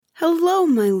Hello,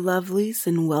 my lovelies,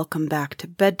 and welcome back to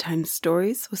Bedtime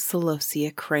Stories with Celosia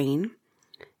Crane,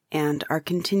 and our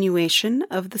continuation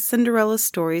of the Cinderella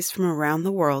Stories from Around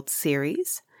the World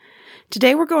series.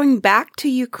 Today we're going back to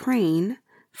Ukraine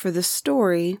for the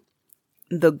story,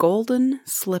 The Golden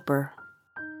Slipper.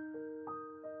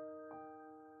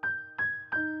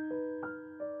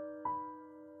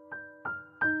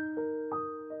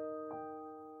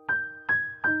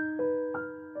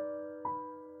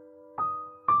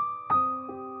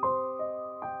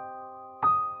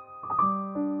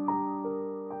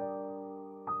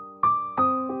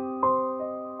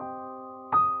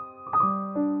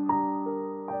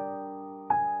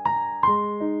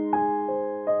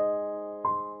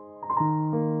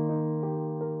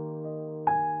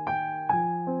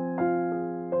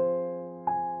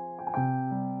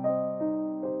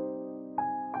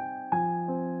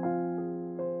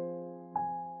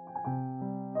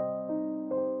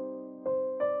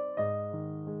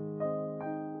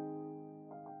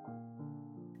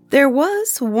 There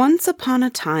was once upon a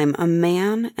time a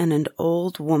man and an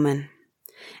old woman,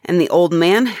 and the old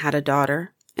man had a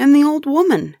daughter, and the old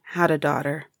woman had a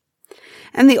daughter.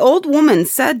 And the old woman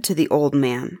said to the old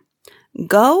man,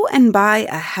 "Go and buy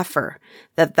a heifer,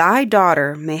 that thy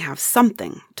daughter may have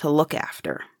something to look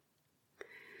after."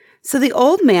 So the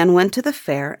old man went to the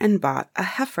fair and bought a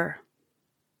heifer.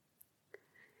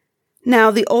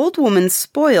 Now the old woman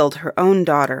spoiled her own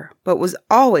daughter, but was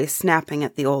always snapping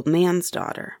at the old man's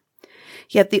daughter.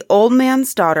 Yet the old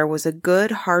man's daughter was a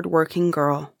good, hard-working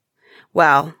girl.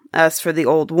 Well, as for the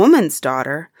old woman's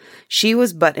daughter, she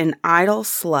was but an idle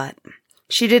slut.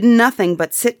 She did nothing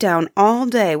but sit down all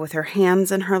day with her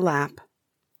hands in her lap.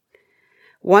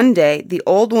 One day the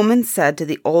old woman said to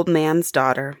the old man's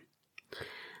daughter,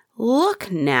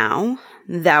 "Look now,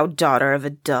 thou daughter of a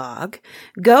dog,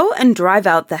 go and drive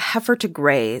out the heifer to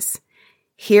graze.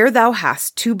 Here thou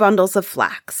hast 2 bundles of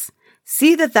flax.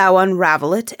 See that thou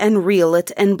unravel it and reel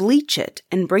it and bleach it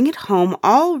and bring it home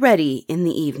all ready in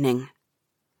the evening."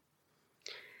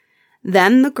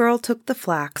 Then the girl took the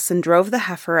flax and drove the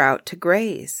heifer out to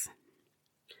graze.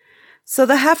 So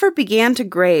the heifer began to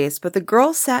graze, but the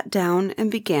girl sat down and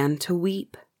began to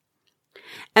weep.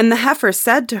 And the heifer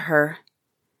said to her,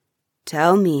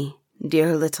 "Tell me,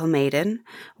 dear little maiden,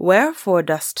 wherefore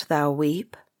dost thou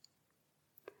weep?"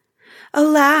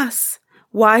 "Alas,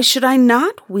 why should I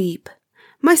not weep?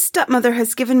 My stepmother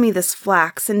has given me this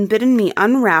flax and bidden me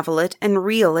unravel it and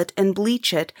reel it and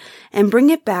bleach it and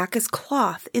bring it back as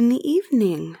cloth in the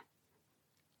evening."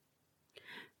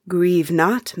 "Grieve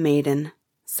not, maiden,"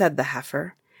 said the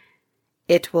heifer.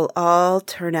 "It will all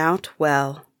turn out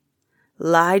well.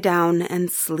 Lie down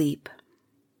and sleep."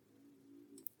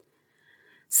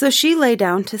 So she lay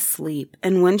down to sleep,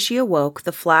 and when she awoke,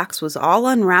 the flax was all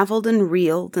unraveled and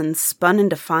reeled and spun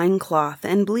into fine cloth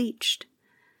and bleached.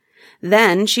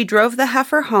 Then she drove the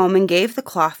heifer home and gave the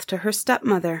cloth to her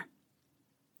stepmother.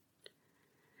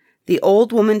 The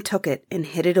old woman took it and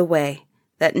hid it away,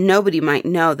 that nobody might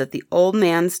know that the old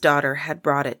man's daughter had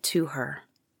brought it to her.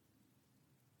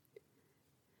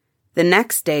 The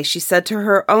next day she said to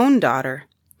her own daughter,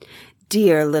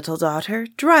 "Dear little daughter,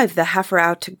 drive the heifer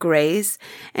out to graze,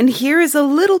 and here is a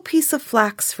little piece of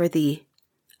flax for thee.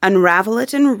 Unravel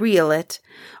it and reel it,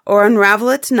 or unravel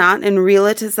it not and reel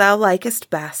it as thou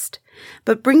likest best,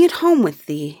 but bring it home with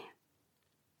thee."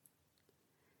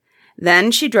 Then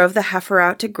she drove the heifer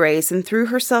out to graze and threw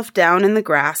herself down in the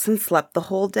grass and slept the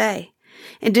whole day,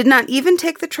 and did not even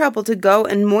take the trouble to go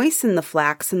and moisten the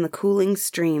flax in the cooling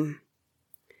stream.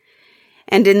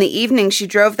 And in the evening she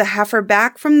drove the heifer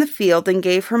back from the field and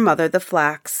gave her mother the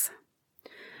flax.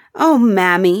 "Oh,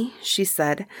 Mammy," she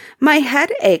said, "my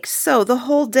head ached so the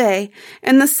whole day,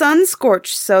 and the sun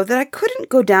scorched so that I couldn't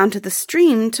go down to the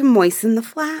stream to moisten the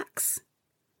flax."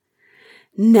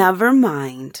 "Never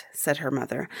mind," said her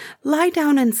mother. "Lie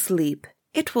down and sleep.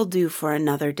 It will do for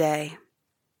another day."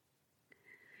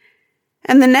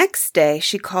 And the next day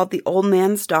she called the old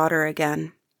man's daughter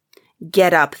again.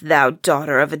 "Get up, thou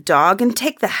daughter of a dog, and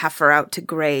take the heifer out to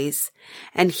graze.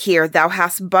 And here thou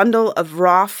hast bundle of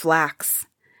raw flax.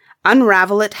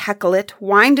 Unravel it, heckle it,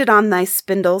 wind it on thy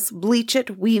spindles, bleach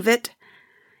it, weave it,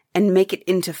 and make it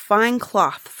into fine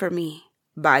cloth for me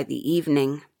by the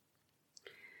evening."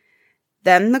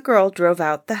 Then the girl drove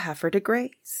out the heifer to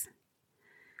graze.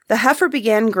 The heifer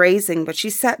began grazing, but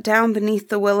she sat down beneath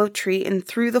the willow tree and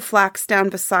threw the flax down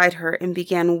beside her and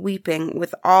began weeping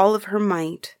with all of her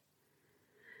might.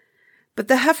 But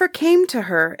the heifer came to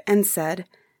her and said,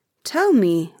 "Tell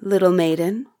me, little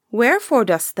maiden, wherefore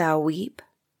dost thou weep?"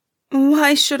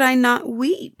 "Why should I not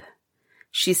weep?"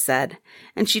 she said,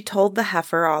 and she told the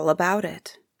heifer all about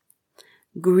it.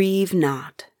 "Grieve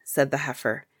not," said the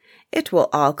heifer. "It will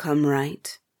all come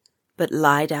right. But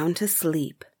lie down to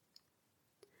sleep."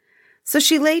 So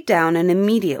she lay down and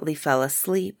immediately fell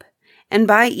asleep. And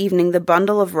by evening the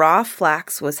bundle of raw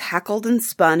flax was heckled and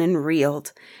spun and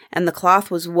reeled, and the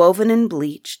cloth was woven and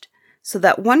bleached, so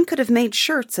that one could have made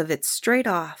shirts of it straight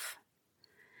off.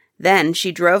 Then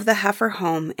she drove the heifer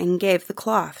home and gave the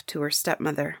cloth to her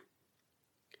stepmother.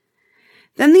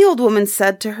 Then the old woman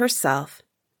said to herself,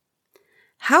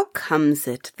 "How comes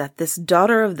it that this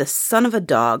daughter of the son of a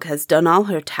dog has done all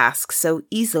her tasks so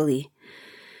easily?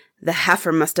 The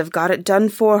heifer must have got it done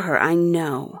for her, I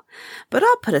know, but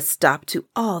I'll put a stop to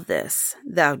all this,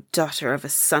 thou daughter of a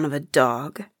son of a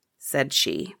dog," said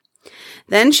she.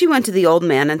 Then she went to the old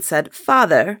man and said,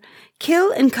 "Father,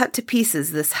 kill and cut to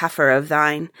pieces this heifer of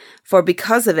thine, for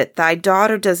because of it thy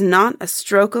daughter does not a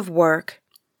stroke of work.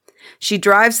 She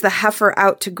drives the heifer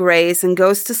out to graze and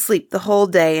goes to sleep the whole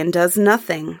day and does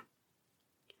nothing."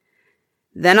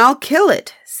 "Then I'll kill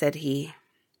it," said he.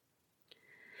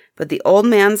 But the old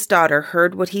man's daughter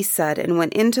heard what he said and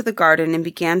went into the garden and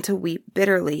began to weep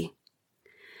bitterly.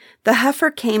 The heifer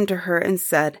came to her and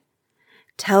said,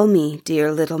 "Tell me,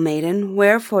 dear little maiden,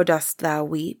 wherefore dost thou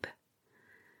weep?"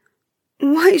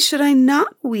 "Why should I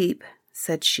not weep,"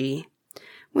 said she,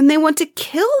 "when they want to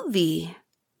kill thee?"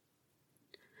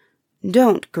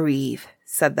 "Don't grieve,"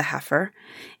 said the heifer.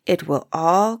 "It will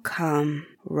all come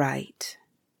right.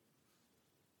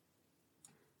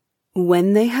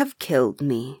 When they have killed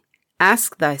me,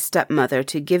 ask thy stepmother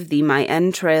to give thee my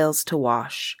entrails to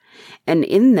wash, and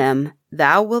in them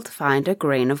thou wilt find a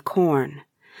grain of corn.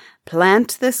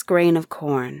 Plant this grain of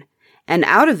corn, and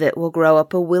out of it will grow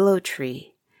up a willow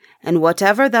tree. And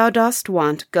whatever thou dost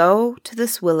want, go to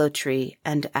this willow tree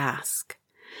and ask,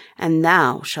 and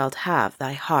thou shalt have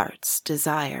thy heart's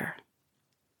desire."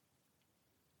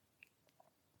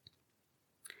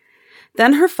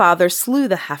 Then her father slew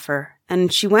the heifer,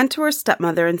 and she went to her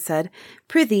stepmother and said,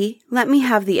 "Prithee, let me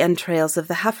have the entrails of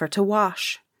the heifer to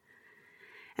wash."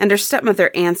 And her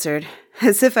stepmother answered,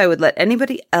 "As if I would let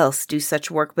anybody else do such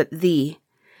work but thee."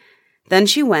 Then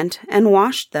she went and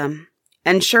washed them,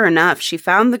 and sure enough she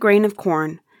found the grain of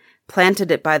corn,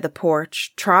 planted it by the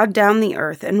porch, trod down the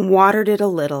earth, and watered it a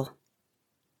little.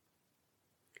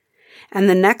 And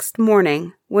the next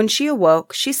morning, when she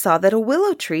awoke, she saw that a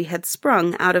willow tree had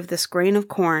sprung out of this grain of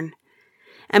corn,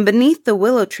 and beneath the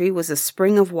willow tree was a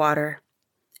spring of water,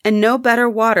 and no better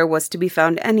water was to be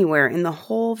found anywhere in the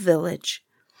whole village.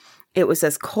 It was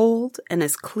as cold and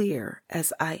as clear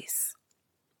as ice.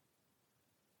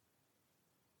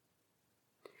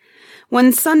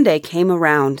 When Sunday came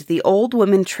around, the old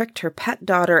woman tricked her pet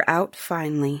daughter out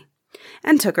finely,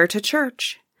 and took her to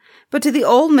church. But to the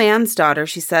old man's daughter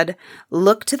she said,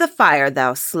 "Look to the fire,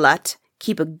 thou slut.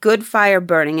 Keep a good fire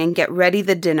burning, and get ready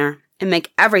the dinner, and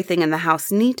make everything in the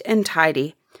house neat and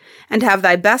tidy, and have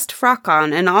thy best frock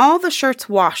on, and all the shirts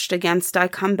washed against I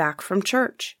come back from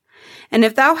church. And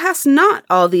if thou hast not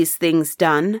all these things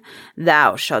done,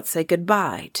 thou shalt say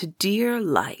goodbye to dear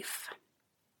life."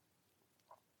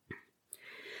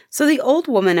 So the old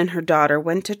woman and her daughter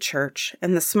went to church,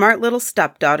 and the smart little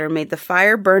stepdaughter made the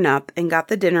fire burn up and got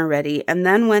the dinner ready, and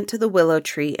then went to the willow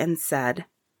tree and said,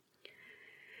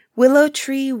 willow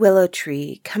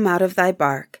tree, come out of thy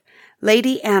bark.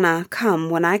 Lady Anna, come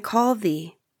when I call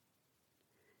thee."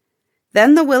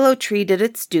 Then the willow tree did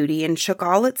its duty and shook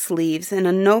all its leaves, and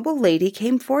a noble lady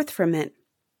came forth from it.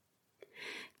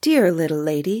 "Dear little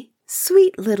lady,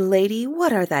 sweet little lady,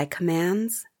 what are thy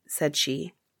commands?" said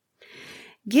she.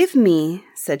 "Give me,"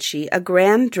 said she, "a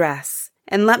grand dress,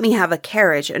 and let me have a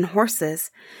carriage and horses,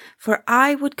 for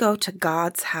I would go to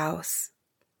God's house."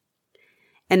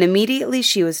 And immediately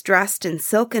she was dressed in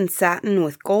silk and satin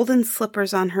with golden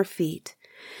slippers on her feet,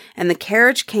 and the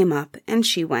carriage came up, and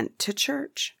she went to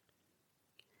church.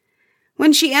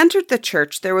 When she entered the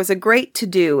church, there was a great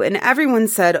to-do, and everyone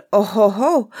said, "Oh ho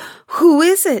ho, who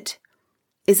is it?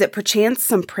 Is it perchance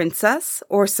some princess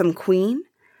or some queen?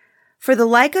 For the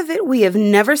like of it we have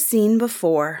never seen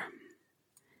before."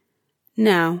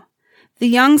 Now, the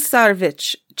young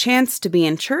Tsarevich chanced to be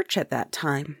in church at that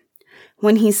time.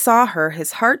 When he saw her,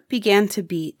 his heart began to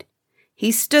beat.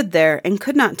 He stood there and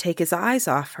could not take his eyes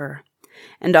off her,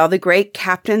 and all the great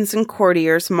captains and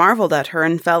courtiers marveled at her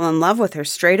and fell in love with her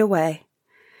straight away.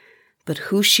 But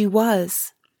who she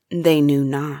was, they knew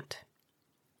not.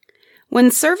 When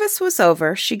service was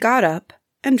over, she got up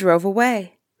and drove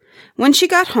away. When she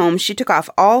got home, she took off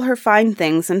all her fine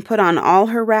things and put on all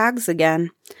her rags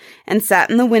again, and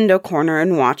sat in the window corner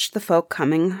and watched the folk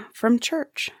coming from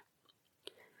church.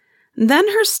 Then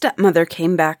her stepmother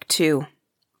came back too.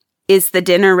 "Is the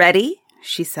dinner ready?"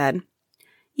 she said.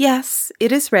 Yes,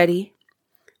 it is ready.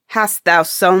 Hast thou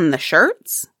sewn the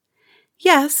shirts?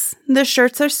 Yes, the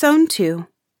shirts are sewn too.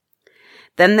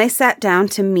 Then they sat down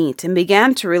to meat and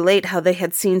began to relate how they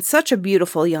had seen such a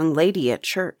beautiful young lady at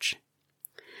church.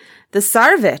 The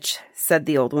Tsarevich, said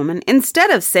the old woman, instead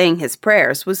of saying his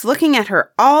prayers, was looking at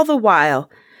her all the while,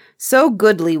 so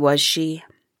goodly was she.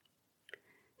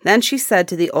 Then she said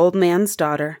to the old man's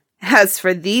daughter, As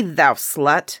for thee, thou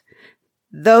slut,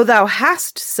 though thou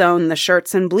hast sewn the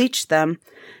shirts and bleached them,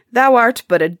 thou art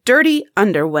but a dirty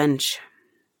under-wench.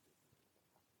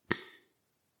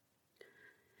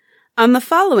 On the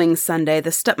following Sunday,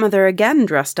 the stepmother again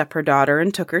dressed up her daughter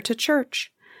and took her to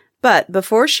church. But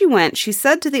before she went, she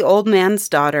said to the old man's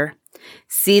daughter,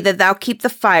 See that thou keep the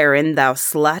fire in, thou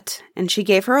slut, and she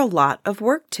gave her a lot of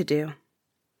work to do.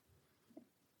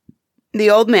 The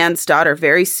old man's daughter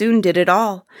very soon did it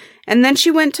all, and then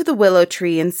she went to the willow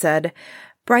tree and said,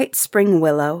 Bright spring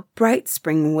willow,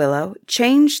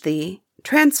 change thee,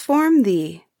 transform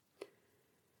thee.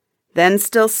 Then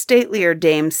still statelier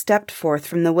dame stepped forth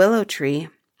from the willow tree.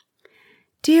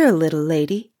 Dear little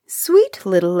lady, sweet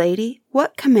little lady,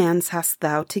 what commands hast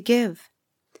thou to give?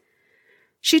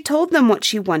 She told them what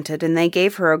she wanted, and they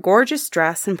gave her a gorgeous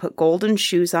dress and put golden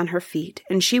shoes on her feet,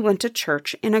 and she went to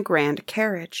church in a grand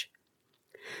carriage.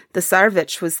 The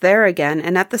Tsarevich was there again,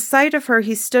 and at the sight of her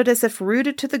he stood as if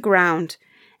rooted to the ground,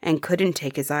 and couldn't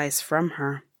take his eyes from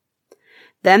her.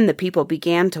 Then the people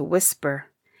began to whisper,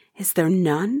 Is there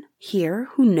none here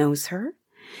who knows her?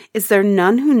 Is there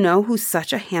none who know who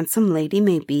such a handsome lady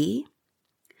may be?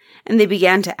 And they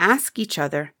began to ask each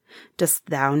other, Dost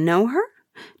thou know her?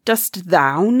 Dost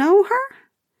thou know her?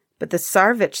 But the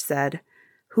Tsarevich said,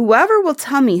 Whoever will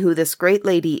tell me who this great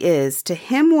lady is, to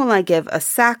him will I give a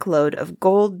sackload of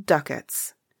gold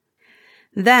ducats.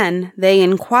 Then they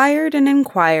inquired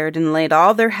and laid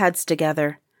all their heads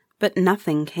together, but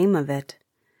nothing came of it.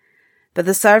 But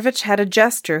the Tsarevich had a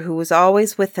jester who was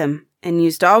always with him, and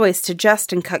used always to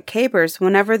jest and cut capers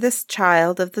whenever this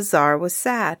child of the Tsar was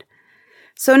sad.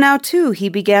 So now too he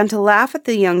began to laugh at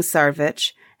the young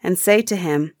Tsarevich, and say to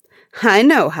him, I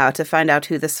know how to find out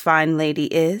who this fine lady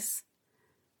is.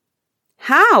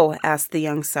 How? Asked the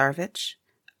young Tsarevich.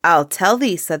 I'll tell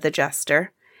thee, said the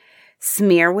jester.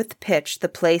 Smear with pitch the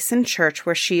place in church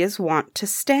where she is wont to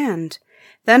stand.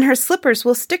 Then her slippers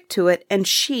will stick to it, and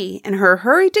she, in her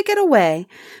hurry to get away,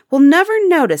 will never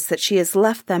notice that she has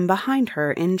left them behind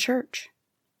her in church.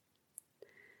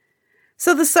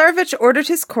 So the Tsarevich ordered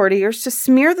his courtiers to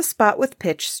smear the spot with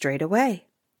pitch straight away.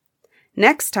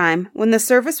 Next time, when the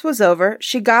service was over,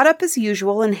 she got up as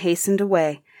usual and hastened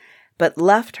away, but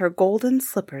left her golden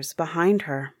slippers behind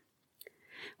her.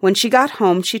 When she got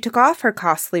home, she took off her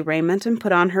costly raiment and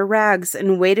put on her rags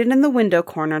and waited in the window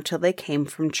corner till they came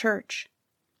from church.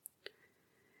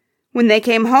 When they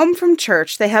came home from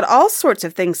church, they had all sorts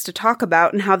of things to talk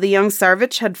about, and how the young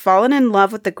Tsarevich had fallen in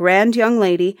love with the grand young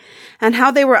lady, and how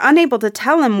they were unable to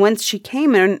tell him whence she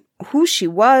came and who she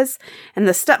was, and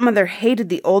the stepmother hated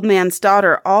the old man's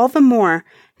daughter all the more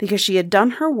because she had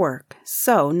done her work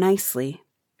so nicely.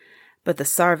 But the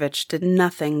Tsarevich did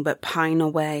nothing but pine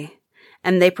away,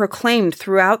 and they proclaimed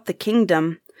throughout the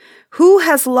kingdom, Who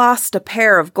has lost a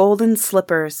pair of golden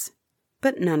slippers?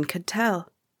 But none could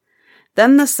tell.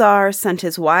 Then the Tsar sent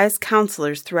his wise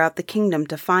counselors throughout the kingdom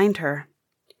to find her.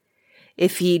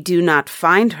 If ye do not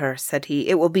find her, said he,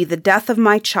 it will be the death of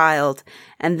my child,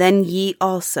 and then ye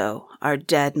also are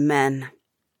dead men.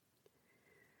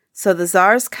 So the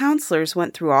Tsar's counselors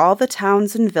went through all the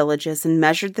towns and villages and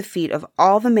measured the feet of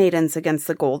all the maidens against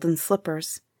the golden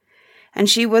slippers. And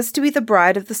she was to be the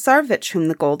bride of the Tsarevich whom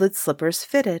the golden slippers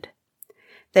fitted.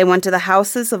 They went to the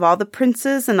houses of all the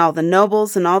princes and all the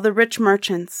nobles and all the rich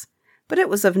merchants, but it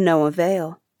was of no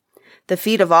avail. The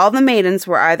feet of all the maidens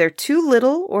were either too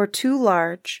little or too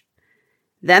large.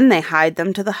 Then they hied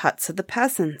them to the huts of the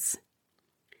peasants.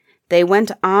 They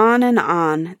went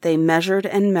on, they measured,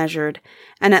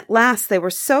 and at last they were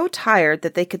so tired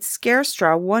that they could scarce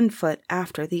draw one foot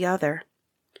after the other.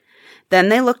 Then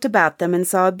they looked about them and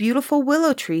saw a beautiful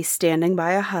willow tree standing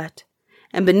by a hut,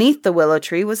 and beneath the willow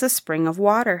tree was a spring of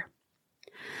water.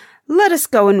 Let us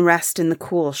go and rest in the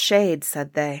cool shade,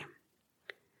 said they.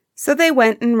 So they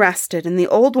went and rested, and the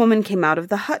old woman came out of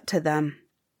the hut to them.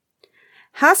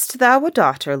 Hast thou a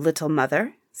daughter, little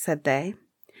mother? Said they.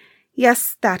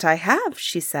 Yes, that I have,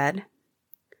 she said.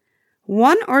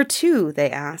 One or two? They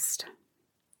asked.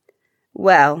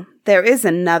 Well, there is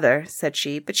another, said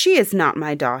she, but she is not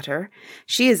my daughter.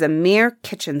 She is a mere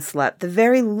kitchen slut. The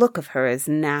very look of her is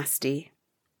nasty.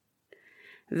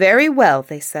 Very well,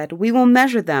 they said, we will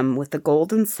measure them with the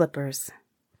golden slippers.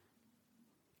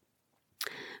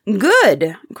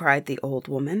 "Good!" cried the old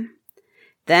woman.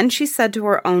 Then she said to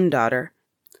her own daughter,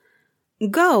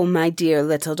 "Go, my dear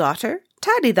little daughter,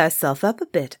 tidy thyself up a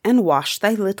bit, and wash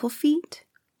thy little feet."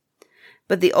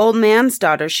 But the old man's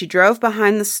daughter she drove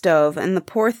behind the stove, and the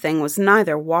poor thing was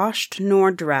neither washed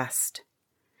nor dressed.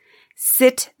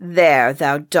 "Sit there,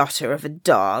 thou daughter of a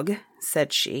dog,"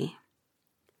 said she.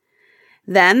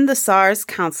 Then the Tsar's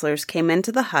counselors came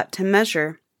into the hut to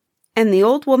measure, and the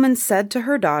old woman said to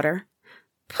her daughter,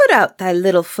 "Put out thy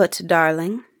little foot,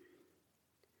 darling."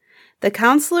 The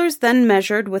counselors then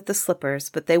measured with the slippers,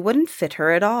 but they wouldn't fit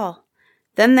her at all.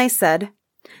 Then they said,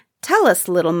 "Tell us,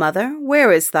 little mother,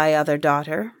 where is thy other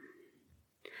daughter?"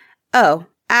 "Oh,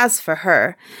 as for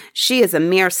her, she is a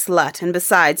mere slut, and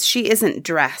besides, she isn't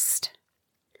dressed."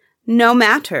 "No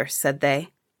matter," said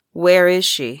they. "Where is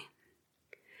she?"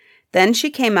 Then she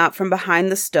came out from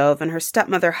behind the stove, and her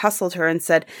stepmother hustled her and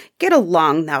said, "Get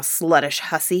along, thou sluttish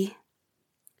hussy."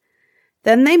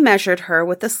 Then they measured her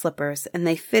with the slippers, and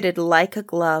they fitted like a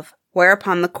glove,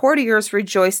 whereupon the courtiers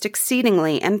rejoiced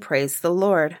exceedingly and praised the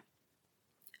Lord.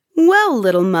 "Well,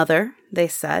 little mother," they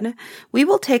said, "we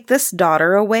will take this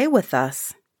daughter away with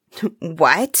us."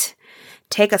 "What?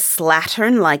 Take a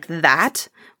slattern like that?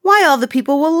 Why, all the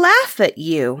people will laugh at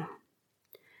you."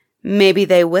 "Maybe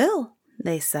they will,"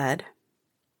 they said.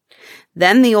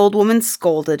 Then the old woman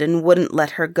scolded and wouldn't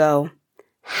let her go.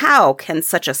 "How can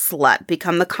such a slut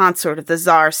become the consort of the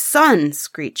Tsar's son?"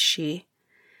 screeched she.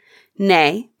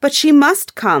 "Nay, but she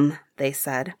must come," they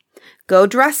said. "Go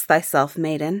dress thyself,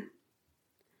 maiden."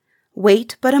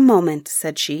 "Wait but a moment,"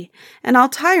 said she, "and I'll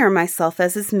tire myself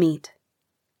as is meet."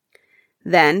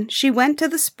 Then she went to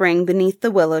the spring beneath the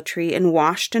willow tree and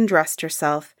washed and dressed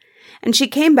herself, and she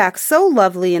came back so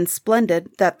lovely and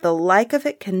splendid that the like of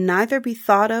it can neither be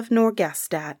thought of nor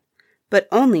guessed at, but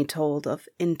only told of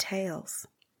in tales.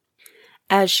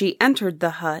 As she entered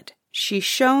the hut, she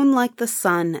shone like the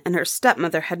sun, and her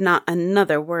stepmother had not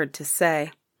another word to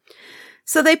say.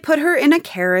 So they put her in a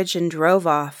carriage and drove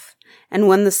off, and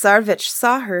when the Tsarevich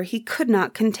saw her, he could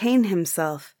not contain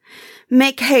himself.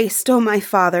 "Make haste, O my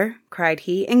father," cried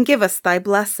he, "and give us thy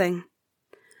blessing."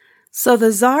 So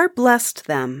the Tsar blessed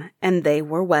them, and they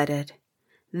were wedded.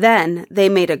 Then they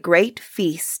made a great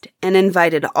feast and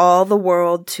invited all the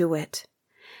world to it.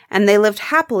 And they lived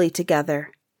happily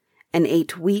together and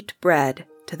ate wheat bread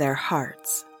to their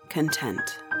hearts'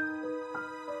 content.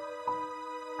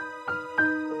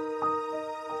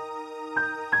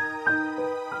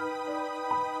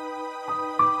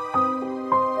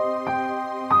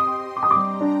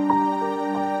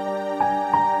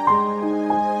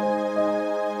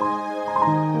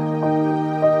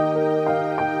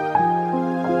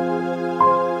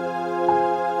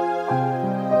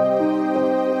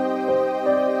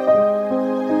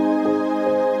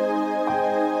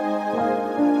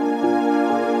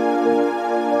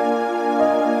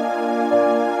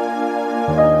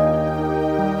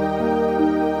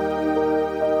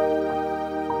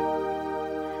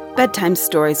 Bedtime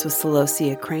Stories with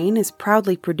Celosia Crane is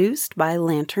proudly produced by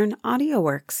Lantern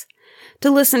AudioWorks.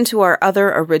 To listen to our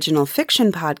other original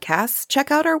fiction podcasts, check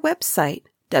out our website,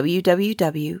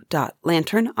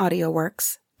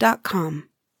 www.lanternaudioworks.com.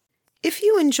 If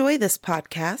you enjoy this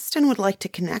podcast and would like to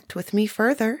connect with me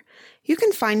further, you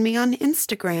can find me on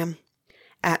Instagram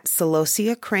at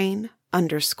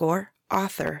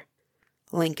CelosiaCrane_author.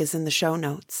 Link is in the show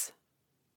notes.